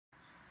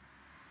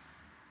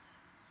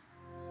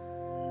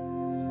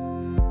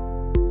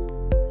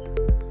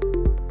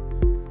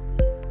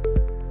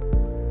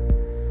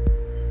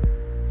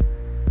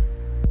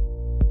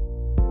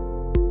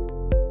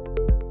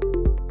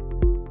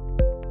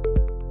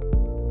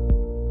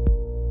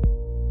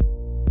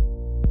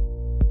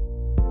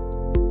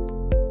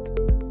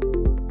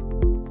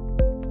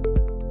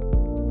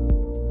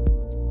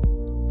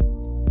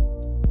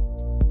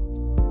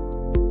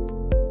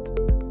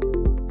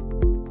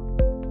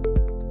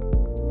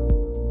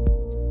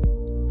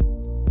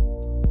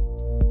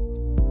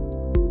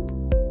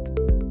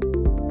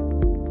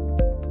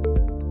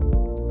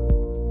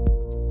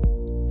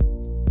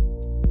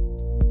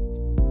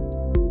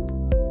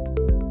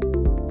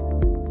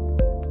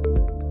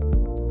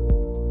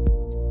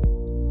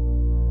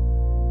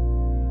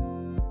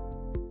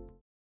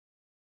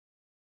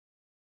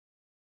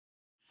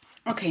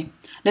Okay,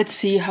 let's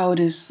see how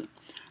this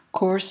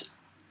course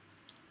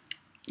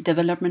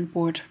development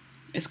board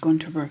is going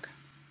to work.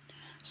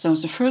 So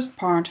the first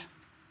part,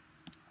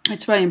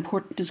 it's very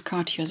important, this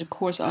card here, the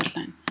course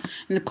outline.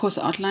 In the course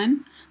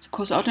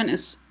outline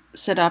is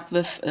set up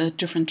with a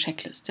different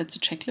checklist. That's a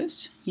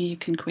checklist. Here you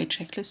can create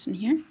checklists in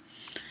here.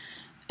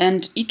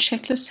 And each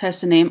checklist has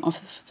the name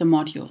of the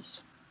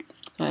modules.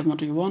 So I have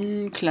module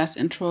 1, class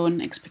intro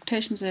and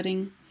expectation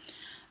setting.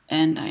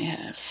 And I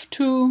have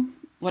 2,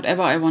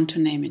 whatever I want to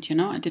name it,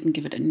 I didn't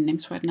give it any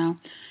names right now.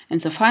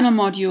 And the final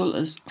module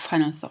is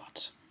final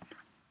thoughts.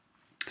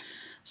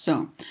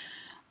 So,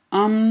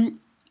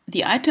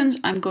 the items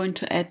I'm going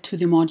to add to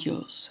the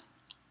modules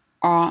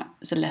are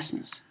the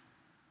lessons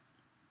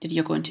that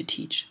you're going to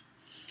teach.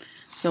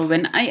 So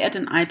when I add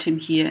an item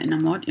here in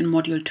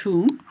module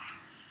 2,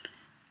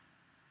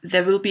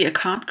 there will be a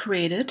card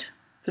created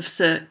with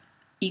the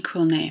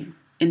equal name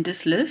in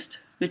this list,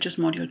 which is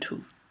module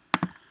 2.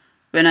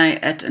 When I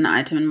add an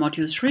item in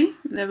module 3,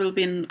 there will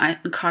be a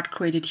card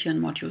created here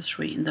in module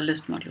 3, in the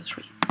list module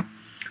 3.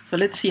 So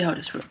let's see how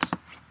this works.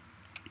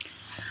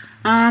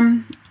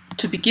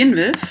 To begin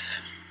with,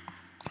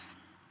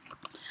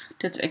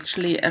 that's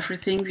actually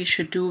everything we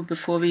should do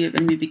before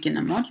when we begin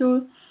a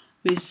module.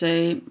 We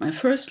say my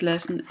first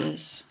lesson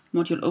is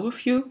module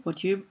overview,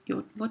 what you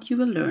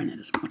will learn in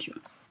this module.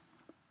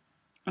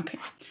 Okay,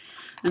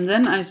 and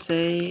then I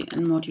say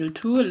in module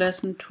 2,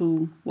 lesson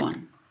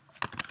 2.1,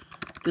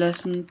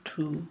 lesson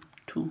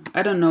 2.2.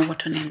 I don't know what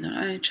to name them.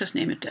 I just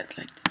name it like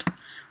that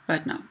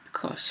right now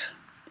because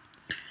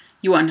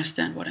you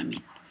understand what I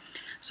mean.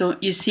 So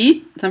you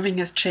see something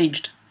has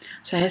changed.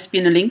 So there has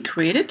been a link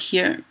created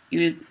here.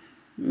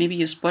 Maybe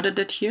you spotted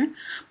it here,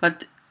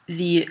 but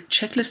the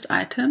checklist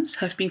items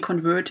have been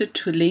converted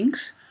to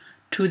links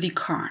to the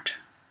card.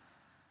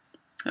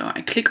 So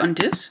I click on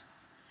this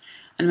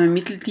and I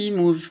immediately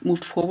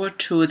moved forward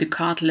to the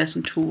card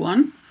lesson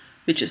 2.1,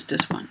 which is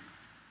this one.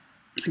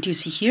 And you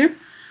see here,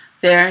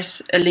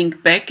 there's a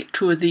link back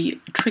to the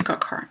trigger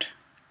card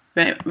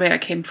where I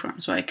came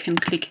from. So I can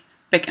click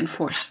back and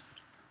forth.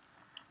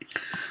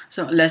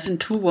 So lesson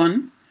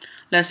 2.1,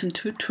 lesson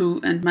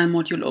 2.2, and my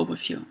module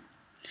overview.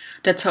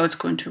 That's how it's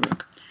going to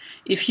work.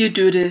 If you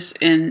do this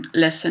in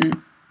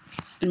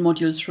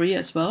module 3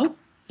 as well,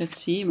 let's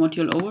see,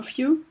 module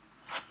overview,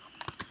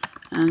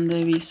 and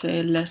then we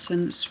say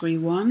lesson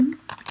 3.1,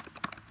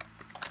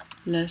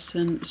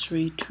 lesson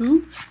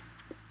 3.2,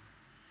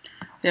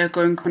 they are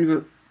going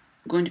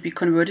to be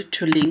converted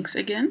to links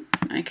again.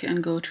 I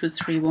can go to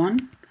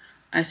 3.1,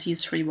 I see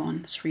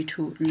 3.1,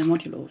 3.2 in the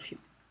module overview.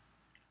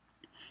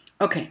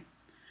 Okay,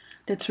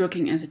 that's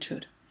working as it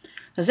should.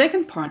 The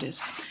second part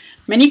is,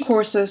 many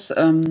courses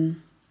will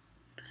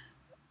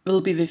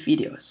be with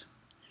videos.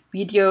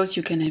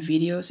 You can have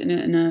videos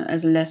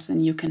as a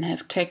lesson, you can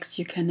have text,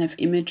 you can have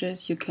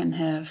images, you can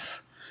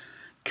have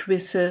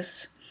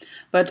quizzes.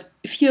 But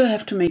if you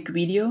have to make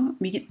video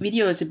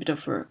is a bit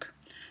of work.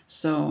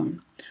 So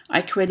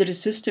I created a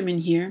system in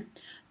here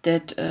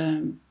that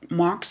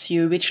marks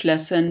you which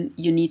lesson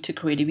you need to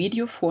create a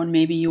video for, and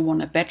maybe you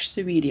want to batch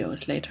the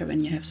videos later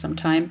when you have some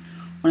time,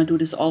 want to do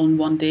this all in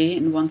one day,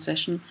 in one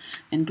session,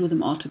 and do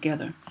them all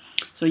together.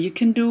 So you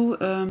can do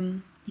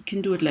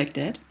it like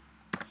that.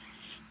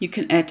 You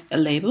can add a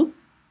label.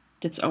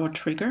 That's our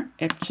trigger.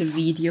 Add the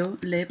video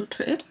label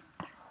to it.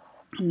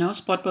 And now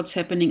spot what's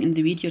happening in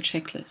the video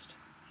checklist.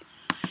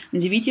 In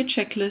the video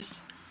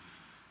checklist,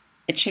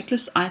 a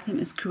checklist item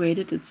is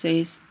created. It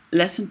says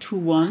lesson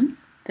 2.1.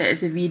 There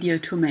is a video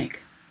to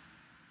make.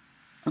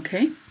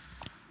 Okay?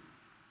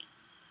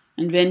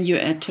 And when you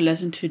add to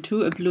lesson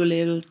 2.2 a blue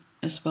label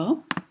as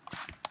well,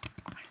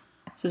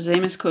 the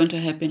same is going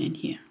to happen in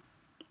here.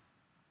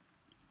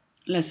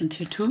 Lesson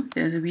 2.2,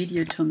 there's a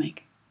video to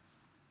make.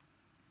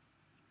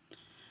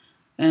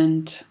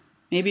 And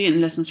maybe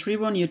in lesson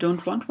 3.1 you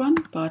don't want one,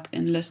 but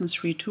in lesson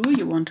 3.2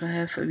 you want to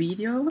have a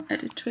video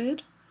added to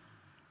it.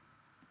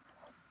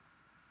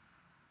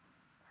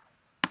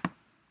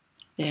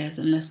 There's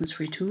in lesson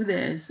 3.2,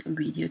 there's a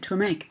video to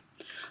make.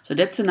 So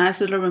that's a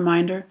nice little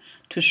reminder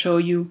to show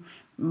you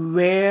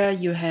where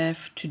you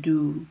have to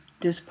do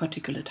this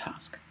particular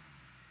task.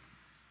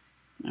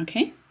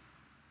 Okay?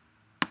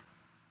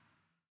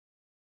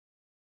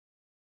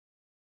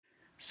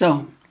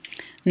 So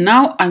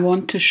now I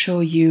want to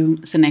show you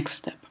the next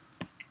step.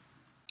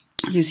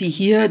 You see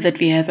here that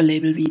we have a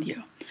label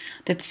video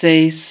that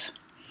says,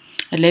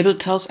 a label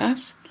tells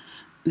us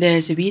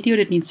there's a video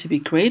that needs to be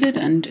created,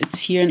 and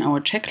it's here in our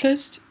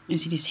checklist. You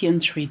see this here in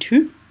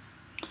 3.2.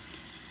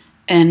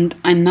 And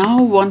I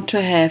now want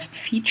to have a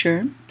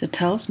feature that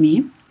tells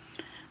me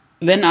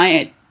when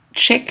I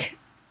check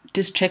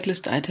this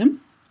checklist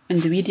item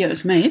and the video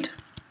is made,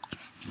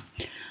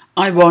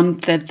 I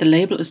want that the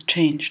label is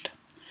changed.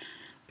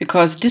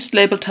 Because this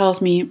label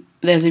tells me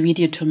there's a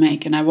video to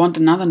make, and I want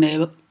another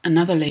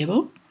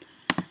label.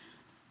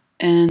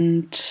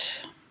 And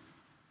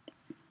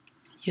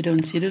you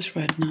don't see this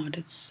right now,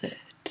 that's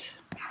it.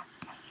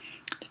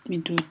 Let me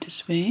do it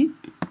this way.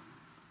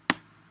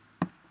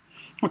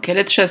 Okay,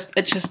 let's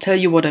just tell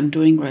you what I'm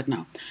doing right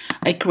now.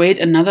 I create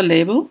another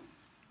label.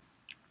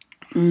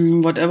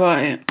 Whatever,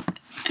 I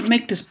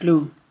make this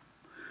blue.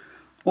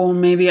 Or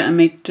maybe I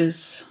make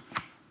this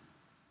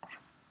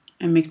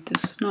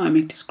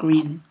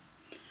green.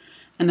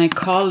 And I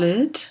call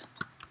it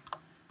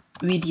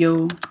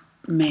video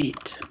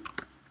made.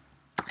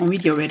 Or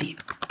video ready.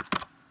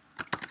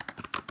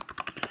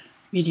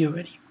 Video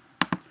ready.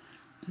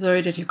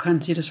 Sorry that you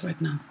can't see this right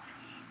now.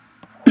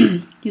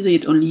 You see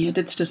it only here.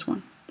 That's this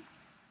one.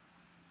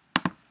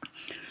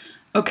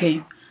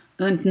 Okay,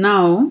 and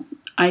now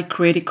I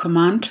create a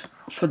command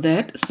for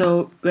that.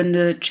 So when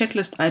the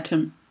checklist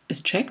item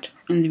is checked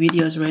and the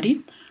video is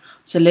ready,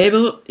 the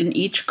label in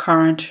each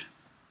card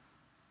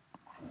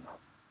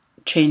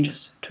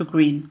changes to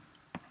green,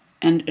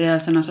 and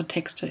there's another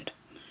text to it.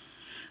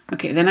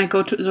 Okay, then I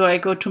go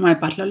to my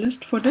Butler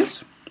list for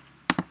this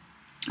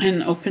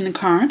and open the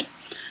card,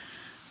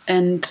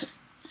 and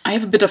I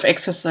have a bit of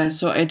exercise,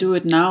 so I do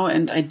it now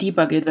and I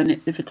debug it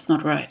if it's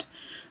not right.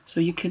 So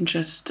you can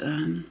just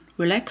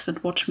relax and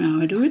watch me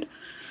how I do it.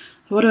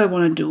 What do I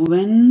want to do?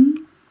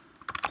 When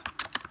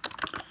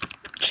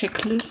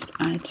checklist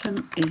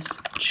item is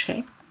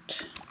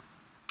checked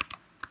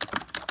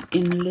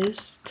in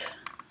list,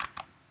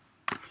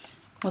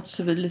 what's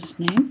the list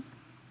name?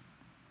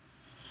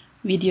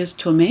 Videos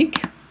to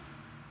make.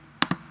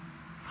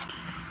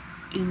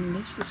 In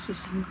list, is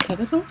this in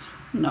capitals?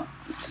 No,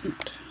 it's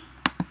not.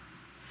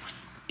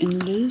 In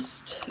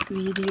list,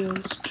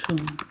 videos to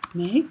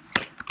make.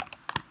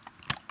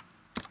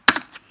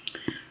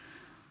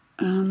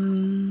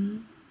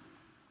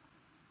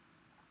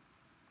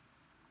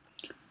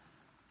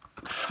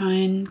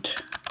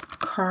 Find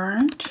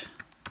card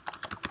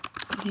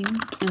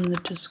linked in the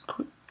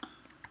description.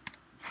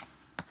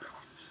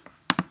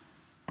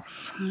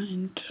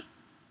 Find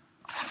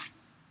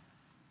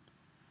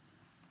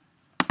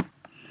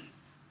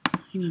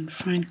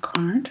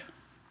card.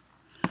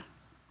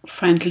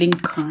 Find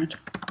link card.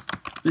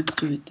 Let's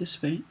do it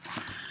this way.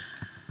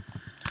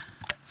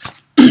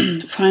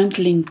 Find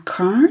link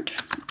card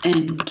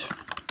and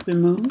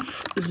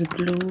remove the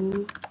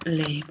blue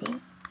label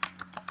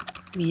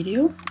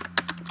video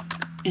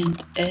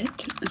and add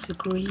the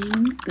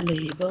green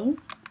label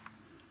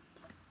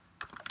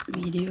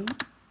video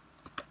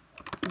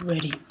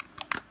ready.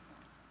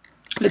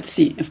 Let's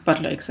see if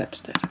Butler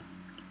accepts that.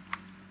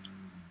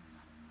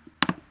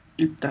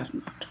 It does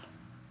not.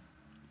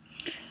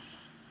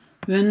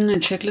 When a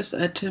checklist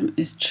item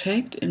is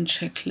checked in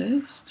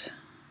checklist,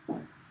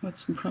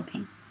 what's the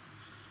problem?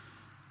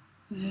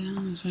 There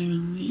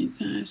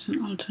is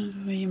an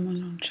alternative way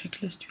on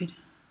checklist video.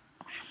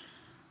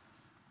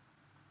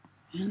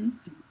 And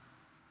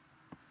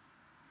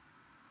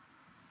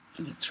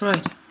that's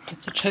right,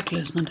 it's a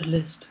checklist, not a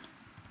list.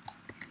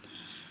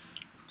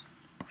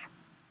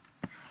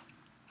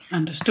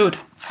 Understood.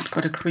 It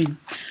got a green.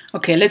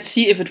 Okay, let's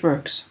see if it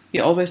works.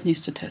 You always need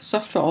to test.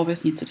 Software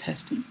always needs a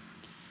testing.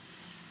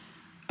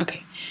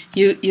 Okay,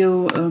 you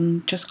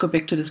just go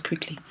back to this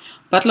quickly.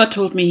 Butler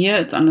told me here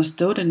it's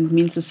understood, and it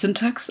means the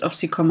syntax of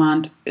the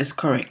command is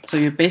correct. So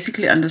you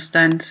basically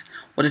understand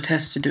what it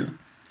has to do.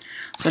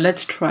 So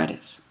let's try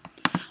this.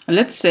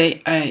 Let's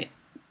say I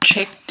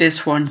check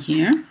this one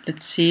here.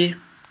 Let's see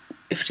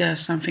if there's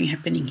something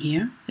happening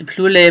here. The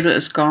blue label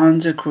is gone,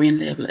 the green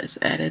label is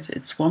added.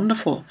 It's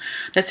wonderful.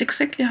 That's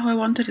exactly how I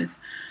wanted it.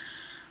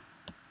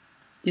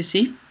 You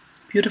see?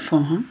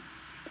 Beautiful, huh?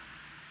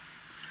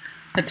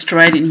 Let's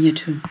try it in here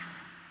too.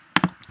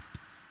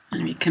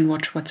 And we can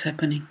watch what's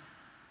happening.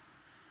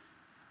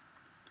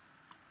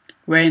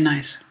 Very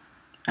nice.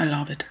 I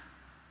love it.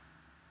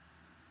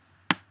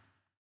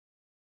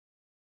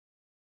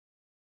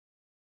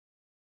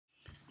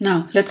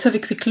 Now, let's have a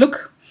quick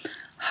look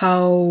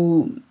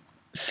how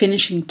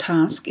finishing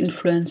task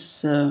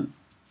influences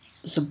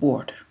the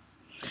board.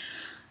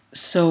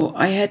 So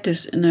I had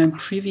this in a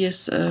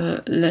previous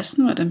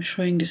lesson, but I'm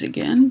showing this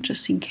again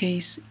just in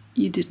case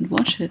you didn't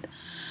watch it.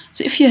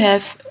 So if you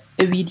have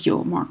a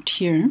video marked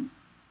here,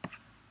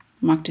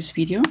 mark this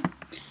video,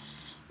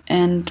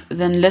 and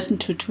then lesson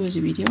 2.2 is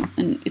a video,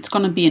 and it's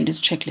going to be in this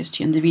checklist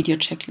here, in the video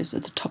checklist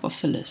at the top of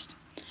the list.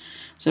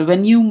 So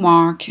when you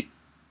mark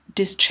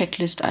this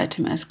checklist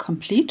item as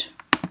complete,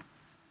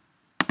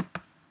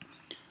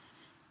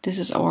 this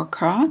is our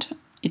card,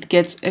 it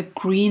gets a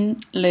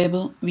green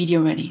label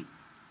video ready.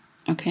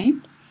 Okay,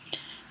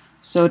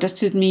 so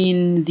does it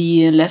mean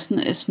the lesson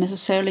is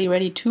necessarily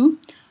ready too?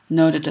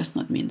 No, that does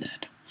not mean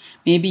that.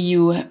 Maybe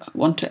you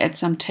want to add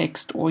some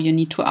text, or you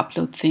need to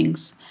upload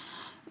things,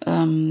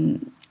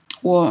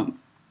 or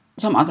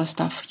some other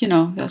stuff. You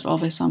know, there's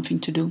always something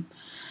to do.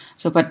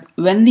 So, but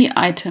when the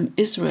item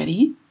is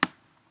ready,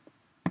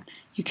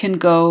 you can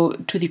go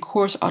to the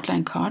course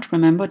outline card.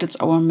 Remember, that's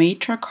our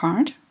major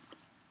card.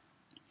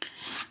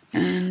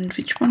 And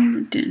which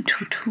one did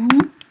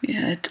 2.2? We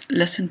had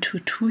lesson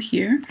 2.2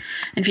 here,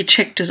 and we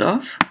check this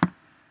off.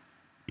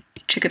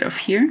 Check it off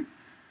here,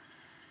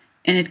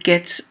 and it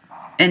gets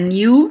a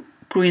new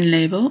green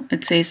label.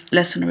 It says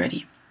lesson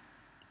ready.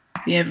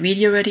 We have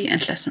video ready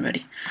and lesson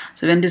ready.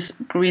 So when this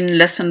green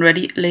lesson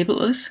ready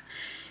label is,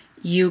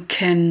 you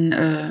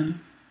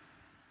can,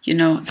 you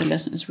know, the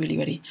lesson is really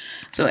ready.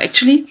 So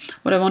actually,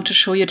 what I want to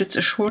show you, that's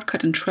a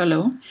shortcut in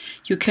Trello.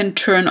 You can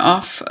turn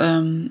off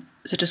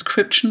the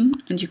description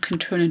and you can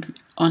turn it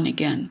on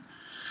again.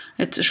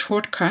 It's a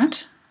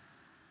shortcut.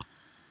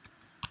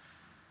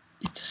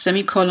 It's a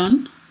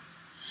semicolon,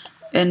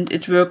 and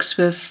it works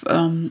with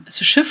the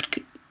shift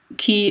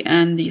key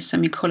and the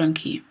semicolon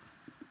key.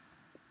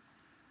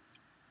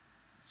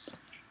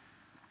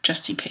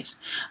 Just in case.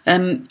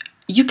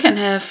 You can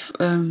have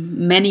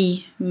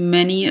many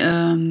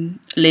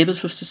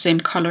labels with the same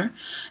color,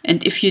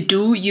 and if you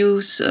do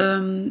use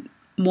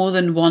more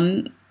than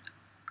one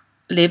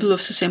label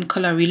with the same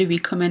color, I really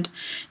recommend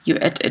you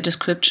add a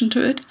description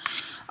to it.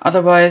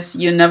 Otherwise,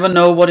 you never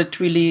know what's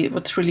really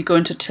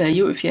going to tell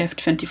you if you have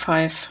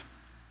 25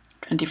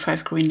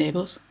 green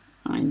labels.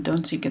 I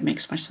don't think it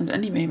makes much sense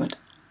anyway, but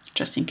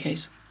just in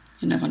case,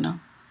 you never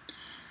know.